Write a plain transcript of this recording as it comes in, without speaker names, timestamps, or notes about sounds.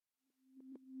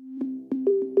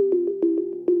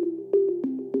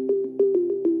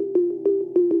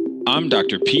I'm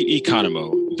Dr. Pete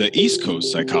Economo, the East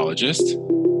Coast psychologist.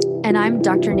 And I'm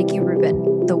Dr. Nikki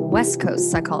Rubin, the West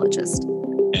Coast psychologist.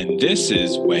 And this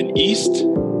is When East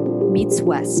Meets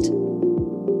West.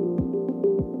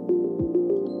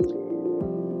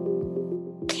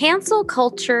 Cancel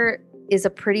culture is a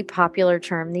pretty popular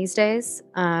term these days.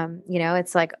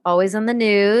 It's like always in the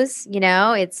news.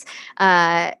 It's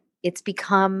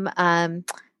become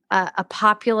a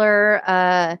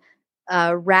popular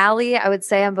rally, I would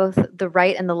say, on both the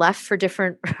right and the left for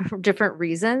different different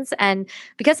reasons. And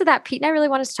because of that, Pete and I really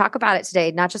wanted to talk about it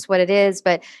today, not just what it is,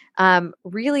 but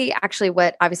really actually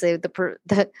what obviously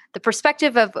the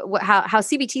perspective of how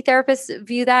CBT therapists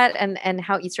view that and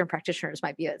how Eastern practitioners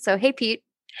might view it. So, hey, Pete.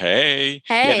 Hey.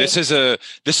 Hey. Yeah, this is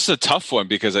a tough one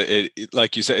because it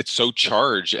like you said, it's so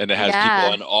charged and it has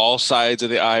people on all sides of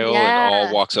the aisle and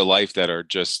all walks of life that are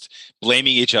just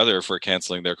blaming each other for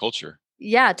canceling their culture.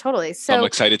 Yeah, totally. So I'm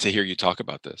excited to hear you talk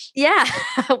about this. Yeah.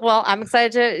 Well, I'm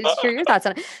excited to hear your thoughts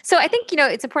on it. So I think,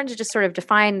 it's important to just sort of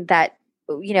define that,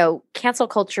 cancel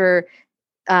culture,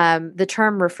 the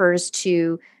term refers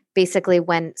to basically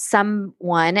when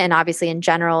someone, and obviously in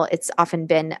general, it's often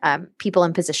been people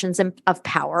in positions of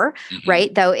power,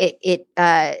 right? Though it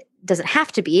doesn't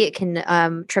have to be. It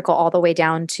can trickle all the way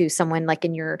down to someone like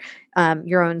in your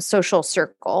own social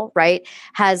circle, right?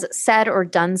 Has said or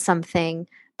done something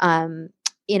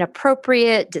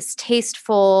inappropriate,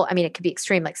 distasteful. I mean, it could be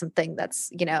extreme, like something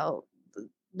that's,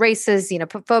 racist,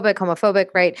 phobic, homophobic,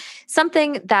 right?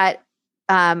 Something that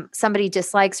somebody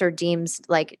dislikes or deems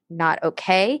like not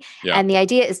okay. Yeah. And the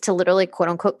idea is to literally quote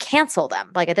unquote cancel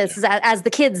them. Like this is as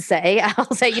the kids say,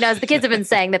 I'll say, as the kids have been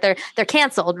saying that they're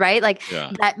canceled, right? Like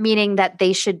that meaning that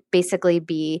they should basically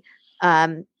be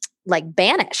like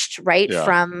banished, right?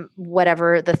 From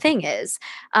whatever the thing is.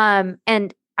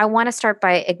 And I want to start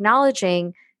by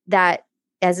acknowledging that,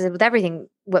 as with everything,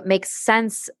 what makes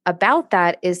sense about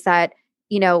that is that,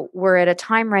 we're at a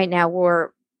time right now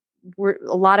where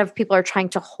a lot of people are trying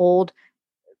to hold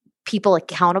people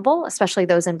accountable, especially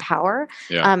those in power.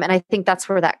 Yeah. And I think that's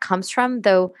where that comes from,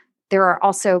 though there are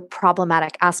also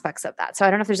problematic aspects of that. So I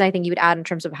don't know if there's anything you would add in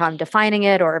terms of how I'm defining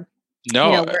it or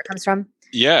where it comes from.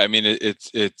 Yeah, I mean,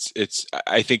 it's.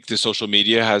 I think the social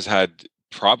media has had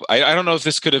I don't know if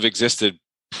this could have existed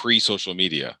pre-social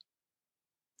media.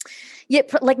 Yeah,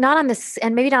 like not on this,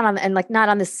 and maybe not on, and like not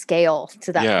on the scale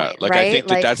to that point, like right? I think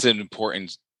that's an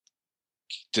important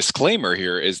disclaimer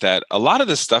here is that a lot of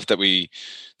the stuff that's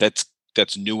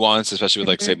nuanced, especially with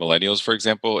like say millennials, for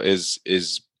example, is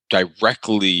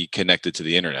directly connected to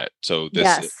the internet. So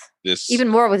this even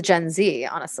more with Gen Z,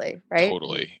 honestly, right?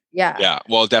 Totally. Yeah. Yeah.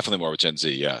 Well, definitely more with Gen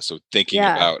Z. Yeah. So thinking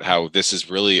about how this is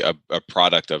really a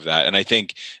product of that. And I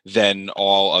think then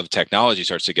all of technology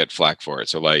starts to get flack for it.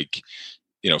 So like,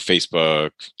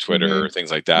 Facebook, Twitter,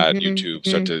 things like that, YouTube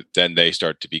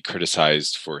start to be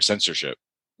criticized for censorship.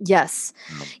 Yes.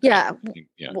 Yeah.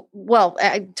 Well,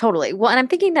 totally. Well, and I'm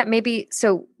thinking that maybe,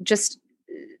 so just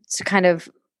to kind of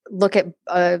look at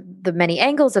the many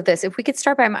angles of this, if we could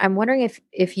start by, I'm wondering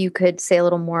if you could say a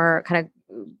little more kind of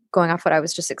going off what I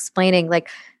was just explaining, like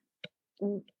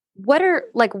what are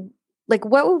like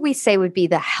what would we say would be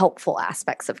the helpful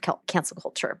aspects of cancel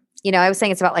culture? I was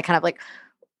saying it's about like kind of like,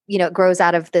 it grows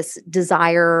out of this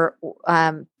desire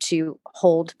to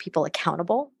hold people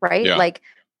accountable, right? Yeah. Like,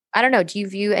 I don't know. Do you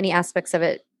view any aspects of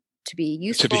it to be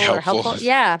useful or helpful?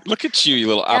 Yeah. Look at you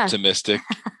little optimistic.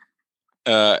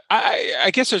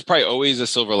 I guess there's probably always a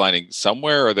silver lining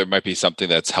somewhere, or there might be something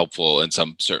that's helpful in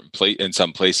some certain in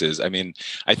some places. I mean,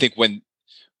 I think when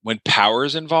power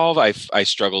is involved, I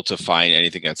struggle to find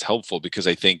anything that's helpful because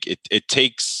I think it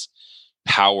takes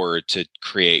power to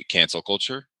create cancel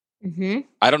culture.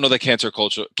 I don't know that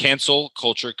cancel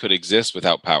culture could exist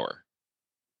without power.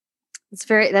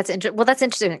 That's interesting. Well, that's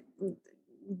interesting.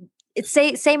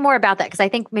 Say more about that, because I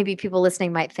think maybe people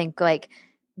listening might think like,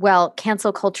 well,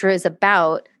 cancel culture is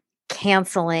about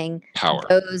canceling power,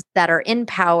 those that are in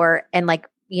power, and like,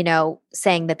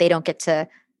 saying that they don't get to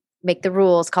make the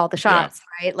rules, call the shots,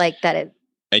 right? Like that.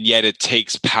 And yet it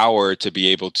takes power to be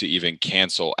able to even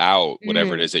cancel out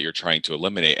whatever it is that you're trying to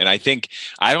eliminate. And I think,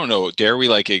 I don't know, dare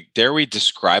we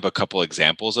describe a couple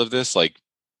examples of this? Like,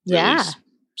 really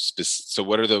so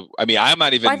what are I'm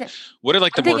not even, what are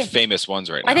like the more famous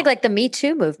ones right now? I think like the Me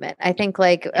Too movement. I think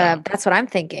like, that's what I'm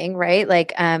thinking, right?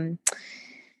 Like, I'm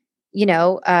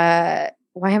embarrassed.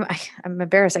 Why am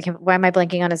I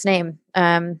blanking on his name?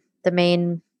 The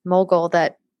main mogul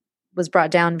that was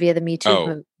brought down via the Me Too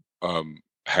movement.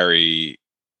 Harry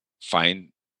Fine.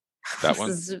 That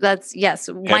one? That's yes,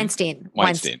 Him? Weinstein,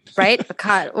 Weinstein. right?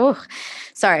 God, oh,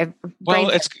 sorry, Well,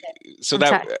 brain. it's so I'm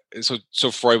that trying.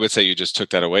 so Freud would say you just took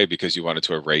that away because you wanted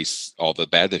to erase all the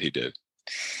bad that he did.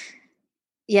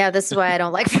 Yeah, this is why I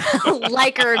don't like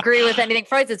like or agree with anything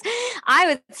Freud says. I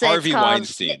would say it's Harvey called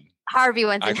Weinstein. Harvey I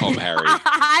Weinstein. call him Harry.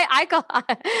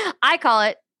 I call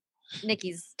it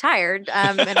Nikki's tired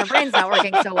and her brain's not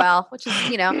working so well, which is,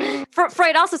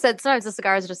 Freud also said sometimes a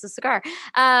cigar is just a cigar.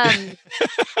 Right.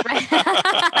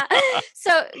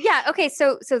 So yeah, okay,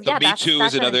 so So yeah, Me Too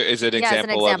is that's is an yeah, it's an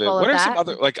example of it. example What of are some that.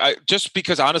 other like I just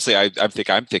because honestly I think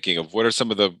I'm thinking of what are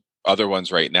some of the other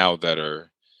ones right now that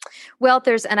are Well,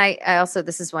 there's, and I also,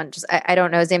 this is one, just, I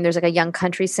don't know his name. There's like a young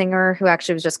country singer who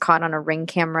actually was just caught on a Ring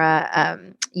camera,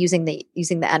 using the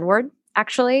N word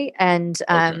actually.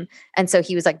 okay. And so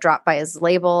he was like dropped by his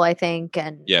label, I think.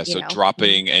 And, Yeah, so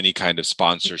dropping any kind of mhm,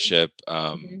 sponsorship.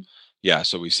 mhm. Yeah,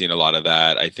 so we've seen a lot of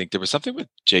that. I think there was something with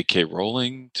J.K.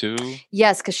 Rowling too.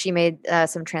 Yes, because she made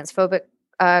some transphobic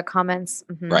comments.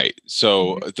 Right.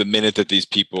 So Mhm. the minute that these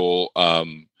people, well,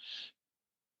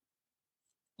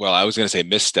 I was going to say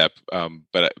misstep,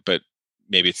 but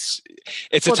maybe it's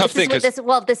a Well, tough thing because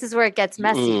this is where it gets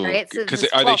messy, right? So because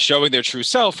this, are they well, showing their true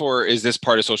self or is this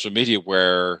part of social media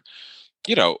where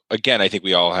again, I think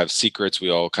we all have secrets. We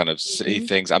all kind of say mhm,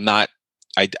 things.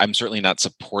 I'm certainly not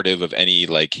supportive of any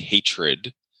like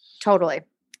hatred. totally.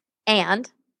 And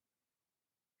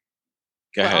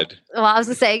Go ahead. I was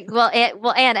gonna say,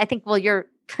 and I think, you're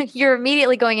you're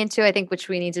immediately going into, I think, which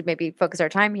we need to maybe focus our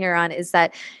time here on, is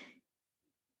that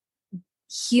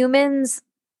humans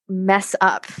mess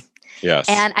up. Yes.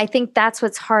 And I think that's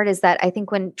what's hard, is that I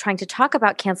think when trying to talk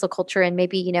about cancel culture and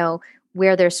maybe,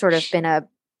 where there's sort of been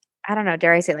I don't know,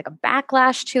 dare I say, like a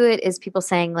backlash to it, is people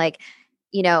saying like,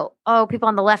 oh, people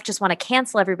on the left just want to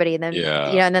cancel everybody. And then,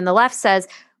 Yeah. and then the left says,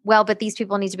 well, but these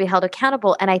people need to be held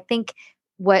accountable. And I think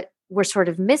what we're sort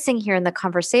of missing here in the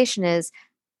conversation is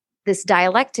this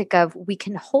dialectic of, we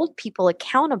can hold people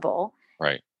accountable,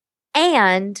 Right.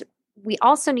 and we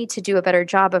also need to do a better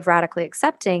job of radically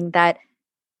accepting that,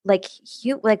 like,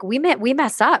 we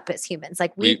mess up as humans,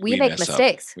 like we We make mess up.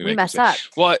 mistakes, We we make mess mistakes.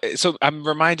 up. Well, so I'm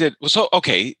reminded. Well, so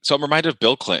okay. So I'm reminded of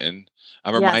Bill Clinton.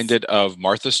 I'm Yes. reminded of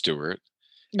Martha Stewart,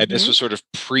 and this Hmm. was sort of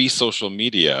pre-social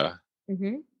media.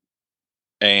 Hmm.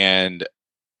 And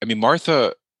I mean,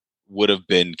 Martha would have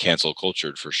been cancel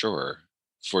cultured for sure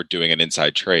for doing an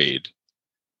inside trade,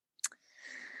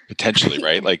 potentially,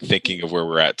 right? Like thinking of where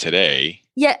we're at today.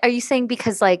 Yeah, are you saying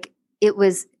because, like,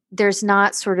 there's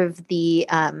not sort of the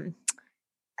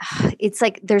it's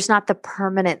like there's not the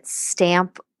permanent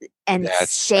stamp and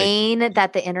That's stain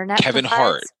that the internet Kevin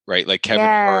Hart, provides? right? Like Kevin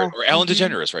Hart Yeah. or Ellen Hmm.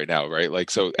 DeGeneres right now, right?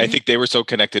 Like, so I Hmm. think they were so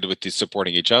connected with the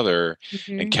supporting each other,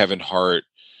 and Hmm. Kevin Hart,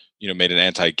 made an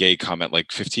anti-gay comment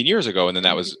like 15 years ago, and then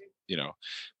that was, Hmm. you know,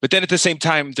 but then at the same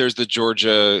time, there's the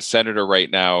Georgia senator right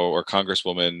now or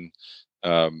congresswoman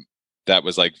um, that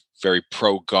was like very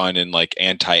pro-gun and like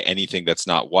anti anything that's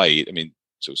not white. I mean,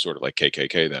 so sort of like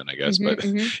KKK then, I guess, Hmm. but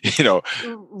Hmm. you know,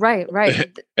 Right,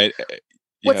 right. eh,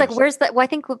 What's like, yes, where's that? Well, I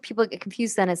think what people get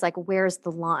confused then is like, where's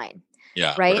the line,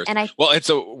 yeah, right? whereas, And I well, and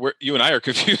so you and I are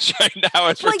confused right now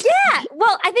as we're Well, yeah.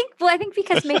 Well, I think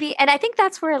because maybe, and I think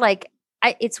that's where, like,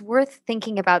 it's worth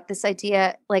thinking about this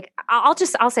idea. Like, I'll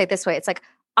say it this way. It's like,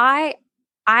 I,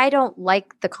 I don't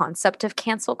like the concept of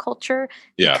cancel culture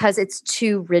yeah, because it's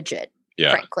too rigid, yeah,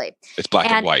 frankly. it's black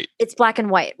and And white. it's black and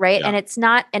white, right? Yeah, And it's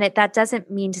not, that doesn't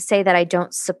mean to say that I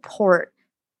don't support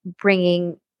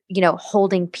bringing,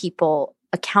 holding people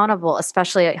accountable,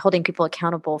 especially holding people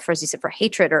accountable for, as you said, for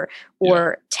hatred yeah,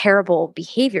 or terrible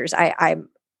behaviors. I'm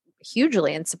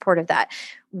hugely in support of that.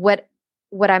 What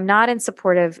what I'm not in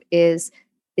support of is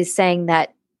saying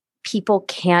that people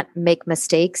can't make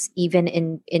mistakes even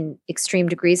in extreme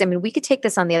degrees. I mean, we could take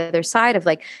this on the other side of,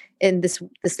 like, and this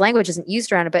language isn't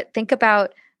used around it,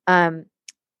 but um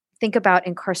think about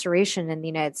incarceration in the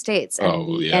United States, and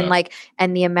oh the and yeah, like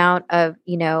and the amount of,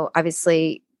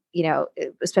 obviously,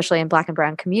 especially in Black and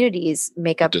brown communities,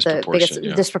 make the up the biggest disproportion.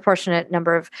 Yeah, disproportionate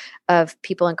number of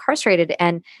people incarcerated.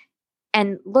 And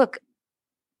look,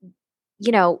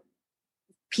 you know,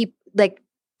 people, like,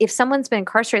 if someone's been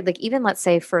incarcerated, like, even let's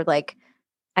say for, like,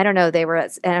 I don't know,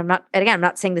 and I'm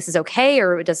not saying this is okay,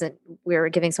 or it doesn't, we're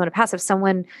giving someone a pass. If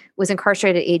someone was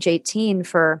incarcerated at age 18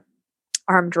 for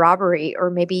armed robbery, or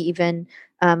maybe even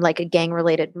like a gang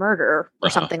related murder or uh-huh,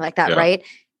 something like that, yeah, right?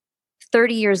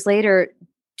 30 years later,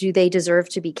 do they deserve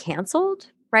to be canceled?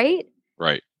 Right?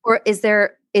 right. Or is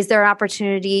there an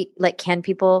opportunity, like, can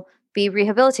people be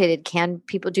rehabilitated?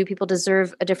 Do people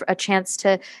deserve a chance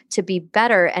to be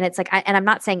better? And it's like, and I'm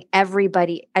not saying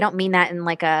everybody, I don't mean that in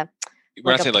like a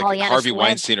we're like not a saying like Pollyannish Harvey way.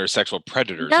 Weinstein or sexual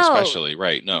predators, No, especially,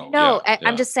 right? No, yeah, no, I'm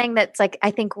yeah, just saying that it's like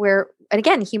I think and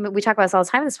again, we talk about this all the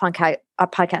time in this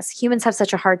podcast. Humans have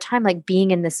such a hard time like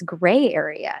being in this gray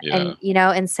area, yeah, and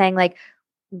and saying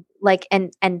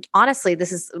and honestly,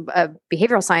 this is a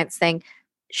behavioral science thing.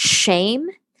 Shame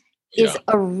is yeah.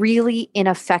 a really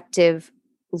ineffective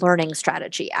learning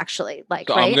strategy, actually. Like,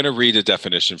 So I'm right? going to read a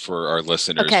definition for our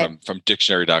listeners Okay. from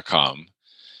dictionary.com.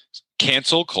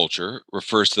 Cancel culture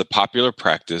refers to the popular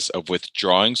practice of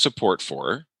withdrawing support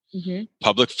for Hmm.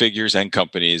 public figures and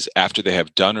companies after they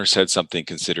have done or said something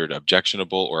considered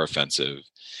objectionable or offensive.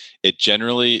 It's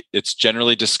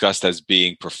generally discussed as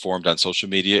being performed on social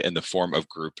media in the form of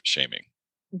group shaming.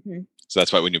 Hmm. So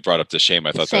that's why when you brought up the shame,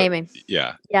 I thought that, Shaming.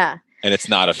 yeah, Yeah. and it's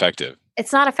not effective.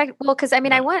 It's not effective. Well, because I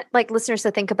mean, I Yeah, want like listeners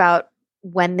to think about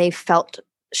when they felt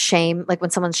shame, like when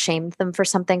someone shamed them for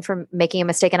something, for making a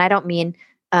mistake. And I don't mean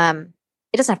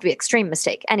it doesn't have to be extreme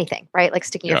mistake, anything, right? Like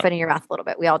sticking your yeah, foot in your mouth a little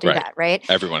bit. We all do right. that, right?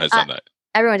 Everyone has Uh, done that.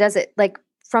 everyone does it. Like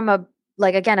from a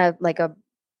like again a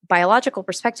biological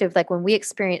perspective, like when we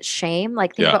experience shame,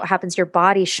 like think Yeah, about what happens. Your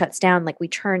body shuts down, like we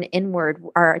turn inward,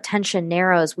 our attention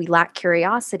narrows, we lack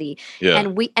curiosity, yeah,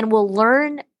 and we'll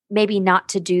learn maybe not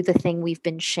to do the thing we've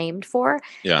been shamed for.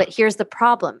 yeah. But here's the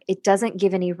problem: it doesn't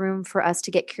give any room for us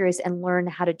to get curious and learn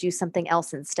how to do something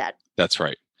else instead. That's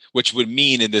right. Which would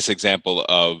mean in this example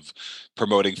of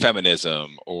promoting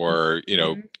feminism or,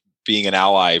 Mhm. being an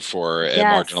ally for a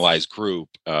Yes. marginalized group.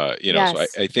 So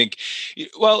Yes. I think,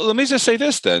 well, let me just say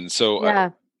this then. So Yeah.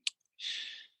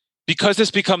 because this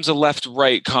becomes a left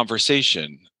right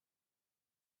conversation,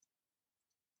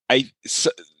 I,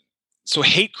 so, so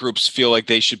hate groups feel like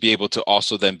they should be able to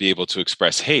also then be able to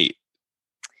express hate.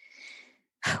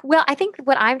 Well, I think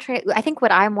what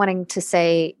I'm wanting to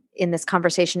say in this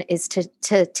conversation is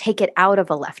to take it out of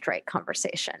a left right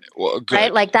conversation. Well, Right?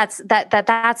 good. Like that's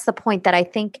the point that I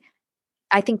think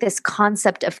this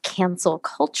concept of cancel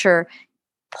culture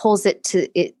pulls it to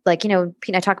it, like, Pete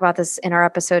and I talk about this in our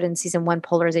episode in season 1,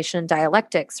 polarization and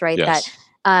dialectics, right? That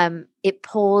Yes. it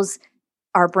pulls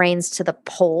our brains to the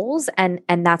poles, and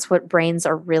that's what brains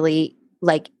are really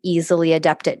like easily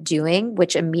adept at doing,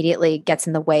 which immediately gets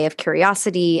in the way of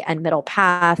curiosity and middle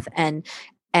path and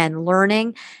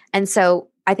learning. And so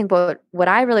I think what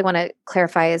I really want to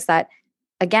clarify is that,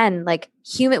 again, like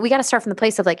we got to start from the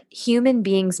place of like human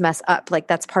beings mess up. Like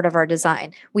that's part of our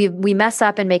design. We mess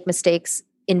up and make mistakes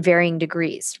in varying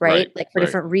degrees, Right. right? Like for Right.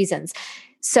 different reasons.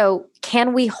 So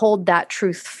can we hold that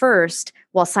truth first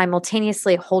while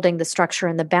simultaneously holding the structure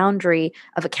and the boundary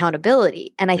of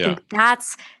accountability? And I Yeah. think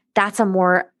that's a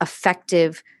more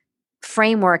effective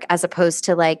framework, as opposed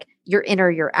to like you're in or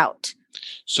you're out.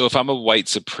 So if I'm a white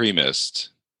supremacist,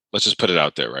 let's just put it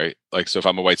out there, right? Like, so if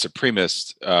I'm a white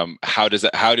supremacist, how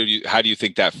do you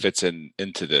think that fits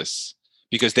into this?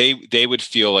 Because they would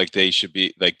feel like they should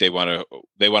be like they want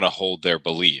to hold their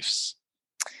beliefs.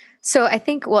 So I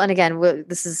think, well, and again,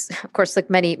 this is of course like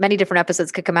many different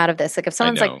episodes could come out of this. Like if I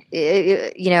someone's like,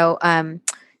 know.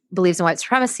 believes in white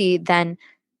supremacy, then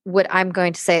what I'm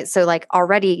going to say, so like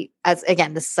already, as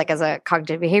again, this is like as a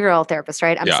cognitive behavioral therapist,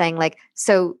 right? I'm Yeah. saying like,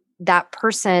 so that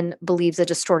person believes a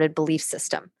distorted belief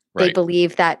system. They Right.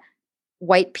 believe that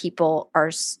white people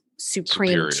are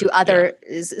supreme Superior. to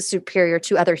is superior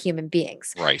to other human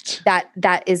beings. Right.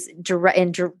 That is direct,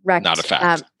 Not a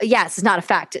fact. yes, it's not a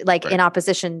fact. Like Right. in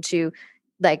opposition to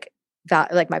like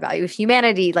like my value of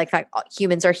humanity, like fact,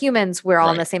 humans are humans. We're all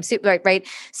in Right. the same suit, right? Right.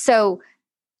 So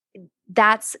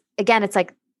that's, again, it's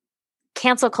like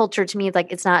cancel culture to me.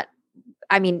 Like it's not.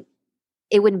 I mean,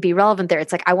 it wouldn't be relevant there.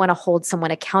 It's like I want to hold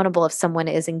someone accountable if someone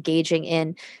is engaging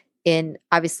in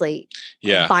obviously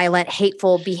Yeah. violent,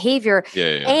 hateful behavior.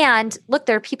 Yeah. Yeah. And look,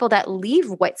 there are people that leave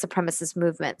white supremacist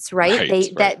movements, right?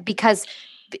 Right. That because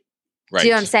Right. do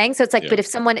you know what I'm saying? So it's like, Yeah.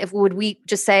 but would we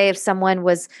just say if someone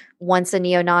was once a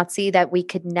neo-Nazi that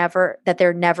that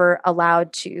they're never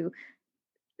allowed to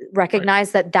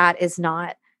recognize that is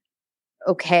not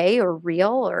okay or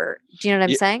real, or do you know what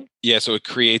I'm saying? Yeah, so it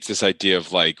creates this idea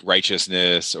of like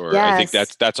righteousness, or I think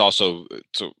Yes. that's also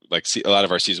so like a lot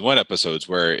of our season 1 episodes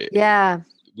where Yeah.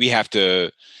 we have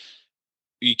to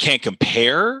you can't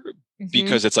compare Mhm.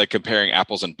 because it's like comparing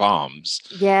apples and bombs,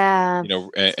 Yeah.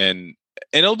 and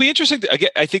it'll be interesting. Again,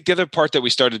 I think the other part that we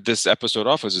started this episode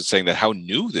off was saying that how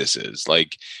new this is,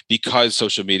 like because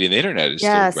social media and the internet is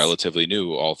still Yes. relatively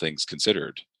new, all things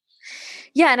considered.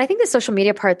 Yeah, and I think the social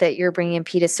media part that you're bringing in,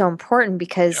 Pete, is so important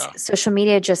because Yeah. social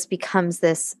media just becomes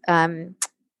this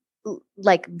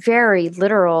like very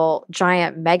literal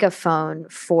giant megaphone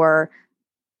for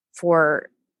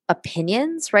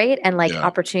opinions, right? And like Yeah.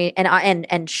 opportunity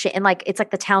and like it's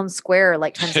like the town square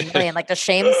like times a million, like to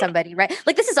shame somebody, right?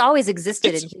 Like this has always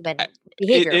existed It's in human it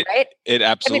behavior, it right? it I mean,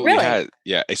 absolutely really. has.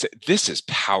 Yeah. This is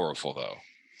powerful though.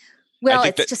 I Well,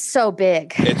 think it's that just so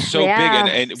big. it's so big, and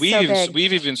Yeah, and so big.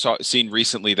 we've even seen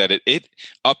recently that it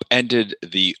upended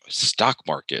the stock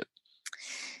market.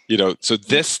 So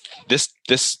Mm,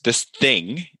 this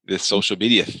thing, this social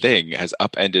media thing, has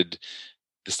upended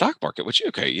the stock market. Which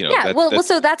okay, Yeah, well, that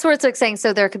so that's where it's like saying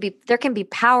so there can be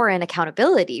power and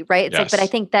accountability, right? It's like, but I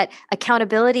yes. think that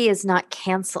accountability is not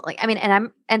canceling. I mean,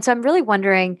 and so I'm really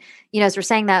wondering, as we're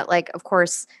saying that, like, of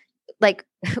course, like,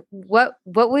 what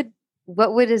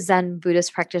would a Zen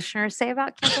Buddhist practitioner say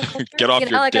about cancel culture? Get off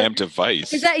your Like, damn is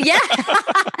device. that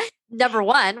yeah, number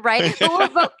one, right?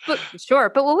 But sure,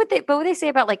 but what would they say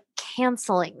about like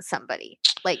canceling somebody?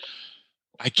 Like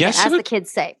I again, guess it as the would.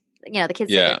 kids say, the kids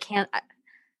say Yeah. that can't.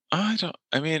 I don't.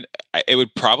 I mean, it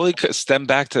would probably stem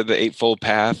back to the Eightfold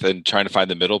Path and trying to find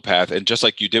the middle path, and just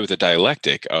like you did with the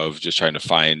dialectic of just trying to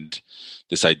find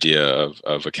this idea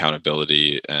of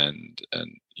accountability and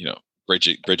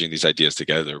bridging these ideas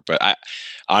together. But I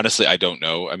honestly I don't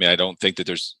know. I mean, I don't think that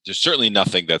there's certainly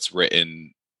nothing that's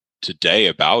written today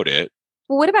about it.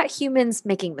 Well, what about humans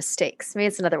making mistakes? Maybe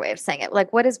it's another way of saying it.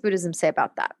 Like, what does Buddhism say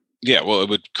about that? Yeah, well, it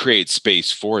would create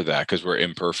space for that because we're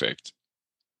imperfect.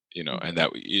 And Mhm. that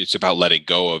it's about letting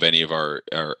go of any of our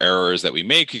errors that we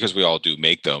make because we all do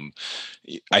make them.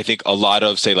 I think a lot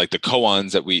of say like the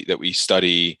koans that we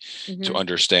study to Mhm.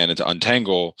 understand and to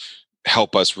untangle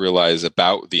help us realize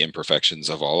about the imperfections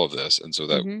of all of this. And so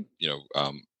that Mhm. you know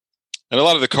and a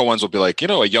lot of the koans will be like,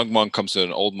 a young monk comes to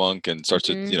an old monk and starts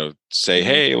to Mhm. say, Mhm.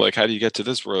 hey, like, how do you get to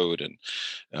this road?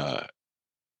 Uh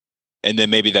and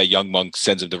then maybe that young monk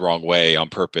sends him the wrong way on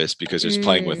purpose because he's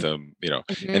playing with Mm. him.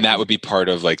 And that would Mhm. be part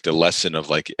of like the lesson of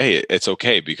like, hey, it's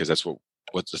okay because that's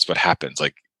what happens.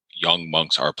 Like young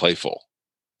monks are playful.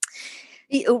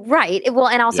 Right. Well,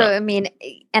 and also, Yeah, I mean,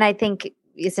 and I think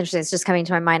essentially it's just coming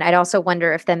to my mind. I'd also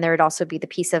wonder if then there would also be the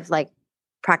piece of like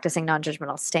practicing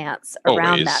non-judgmental stance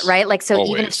around that, always, right? Like, so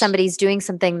even if always. somebody's doing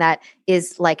something that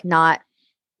is like not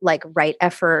like right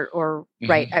effort or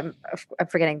right, Hmm. I'm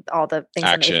forgetting all the things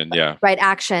on the Action, yeah, right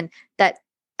action that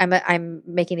I'm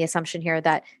making the assumption here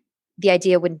that the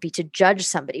idea wouldn't be to judge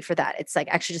somebody for that. It's like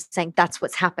actually just saying that's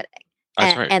what's happening.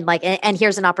 that's right. And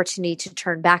here's an opportunity to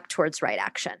turn back towards right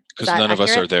action. Is Because that none of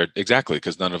us accurate? are there exactly.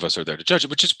 Because none of us are there to judge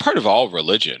it, which is part of all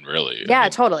religion, really. I Yeah,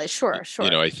 mean, totally. Sure, sure.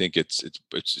 I think it's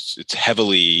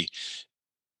heavily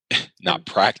Um, not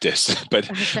practiced,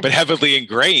 but okay. but heavily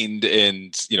ingrained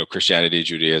in Christianity,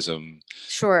 Judaism,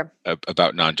 Sure.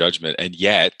 about non-judgment, and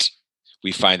yet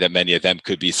we find that many of them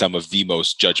could be some of the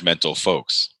most judgmental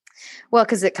folks. Well,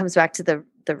 because it comes back to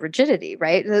the rigidity,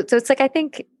 right? So it's like I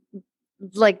think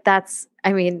like that's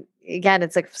I mean, again,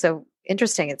 it's like so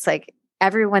interesting. It's like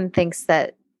everyone thinks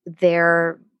that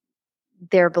their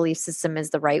their belief system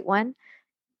is the right one.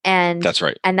 And That's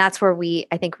right. and that's where we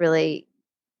I think really,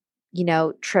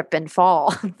 trip and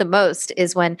fall the most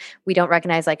is when we don't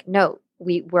recognize like, no,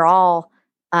 we're all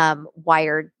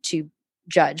wired to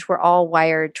judge. We're all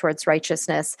wired towards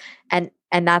righteousness. And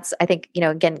that's I think,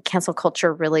 again, cancel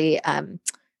culture really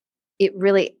it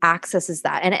really accesses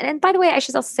that. And by the way, I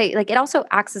should also say, like, it also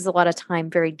accesses a lot of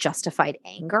time very justified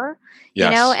anger,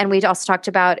 Yes. and we also talked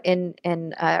about in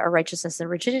our righteousness and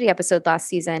rigidity episode last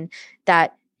season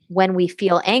that when we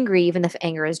feel angry, even if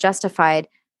anger is justified,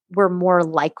 we're more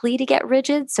likely to get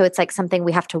rigid. So it's like something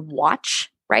we have to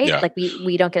watch, right? Yeah. Like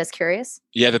we don't get as curious.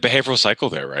 Yeah. The behavioral cycle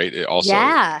there, right? It also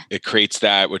Yeah. it creates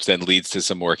that, which then leads to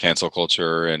some more cancel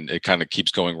culture, and it kind of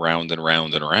keeps going round and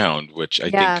round and around. Which I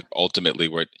Yeah. think ultimately,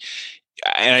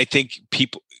 and I think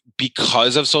people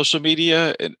because of social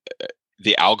media and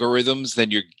the algorithms,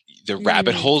 then the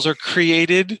rabbit Mm. holes are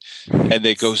created, and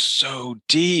they go It's so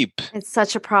deep. It's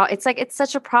such a it's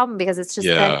such a problem because it's just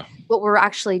then Yeah. what we're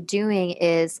actually doing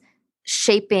is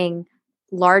shaping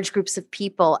large groups of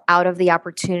people out of the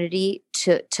opportunity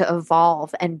to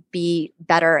evolve and be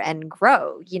better and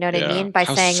grow. You know what I Yeah. mean? By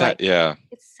How saying sad. like Yeah.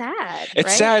 it's sad, It's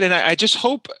right? sad, and I just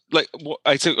hope, like,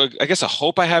 I guess a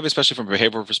hope I have, especially from a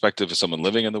behavioral perspective, of someone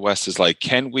living in the West, is like,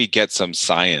 can we get some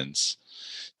science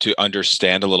to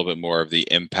understand a little bit more of the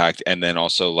impact, and then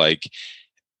also like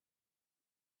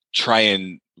try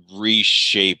and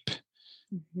reshape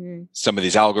Mhm. some of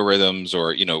these algorithms,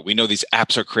 or we know these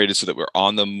apps are created so that we're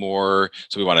on them more,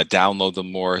 so we want to download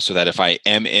them more, so that if I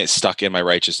am stuck in my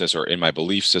righteousness or in my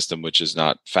belief system, which is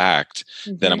not fact,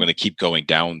 then I'm Mhm. going to keep going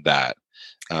down that.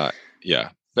 uh, yeah,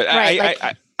 but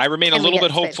Right, I remain a can we little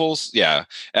get bit in space? hopeful. Yeah,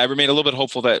 I remain a little bit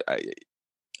hopeful that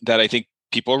I think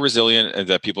people are resilient and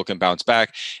that people can bounce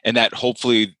back, and that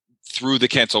hopefully through the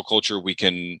cancel culture, we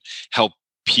can help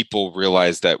people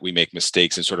realize that we make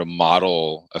mistakes and sort of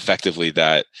model effectively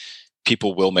that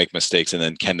people will make mistakes, and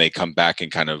then can they come back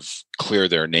and kind of clear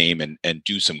their name and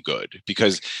do some good?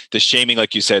 Because the shaming,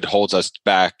 like you said, holds us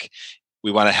back.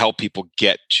 We want to help people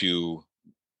get to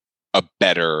a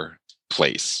better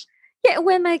place. Yeah,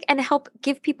 and help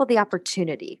give people the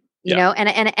opportunity, you know,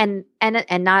 and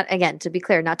not, again, to be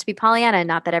clear, not to be Pollyanna,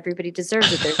 not that everybody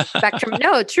deserves it. There's a spectrum.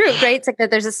 No, true, right? It's like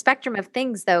that there's a spectrum of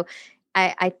things, though.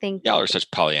 I think y'all are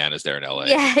such Pollyannas there in LA.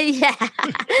 Yeah.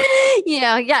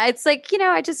 It's like,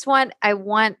 I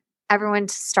want everyone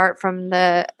to start from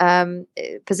the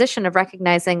position of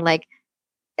recognizing, like,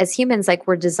 as humans, like,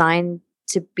 we're designed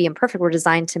to be imperfect. We're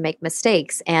designed to make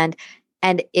mistakes. And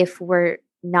if we're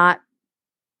not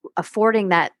affording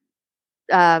that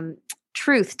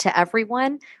truth to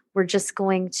everyone, we're just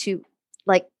going to,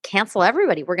 like, cancel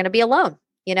everybody. We're going to be alone.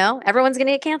 Everyone's going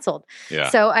to get canceled. Yeah.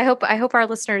 So I hope our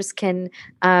listeners can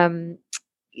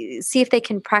see if they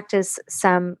can practice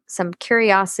some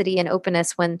curiosity and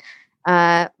openness when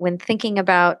thinking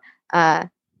about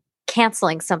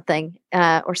canceling something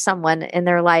or someone in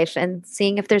their life, and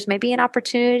seeing if there's maybe an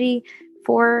opportunity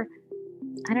for,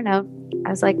 I don't know.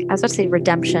 I was about to say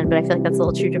redemption, but I feel like that's a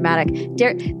little too dramatic.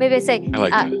 Maybe I say I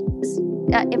like that.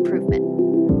 Improvement.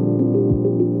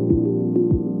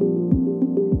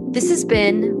 This has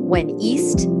been When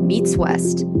East Meets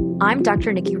West. I'm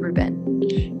Dr. Nikki Rubin.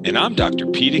 And I'm Dr.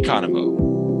 Pete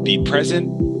Economou. Be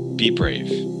present, be brave.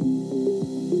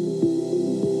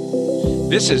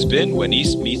 This has been When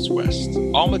East Meets West.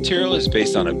 All material is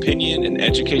based on opinion and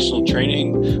educational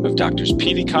training of Drs.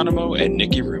 Pete Economou and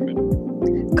Nikki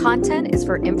Rubin. Content is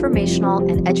for informational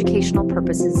and educational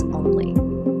purposes only.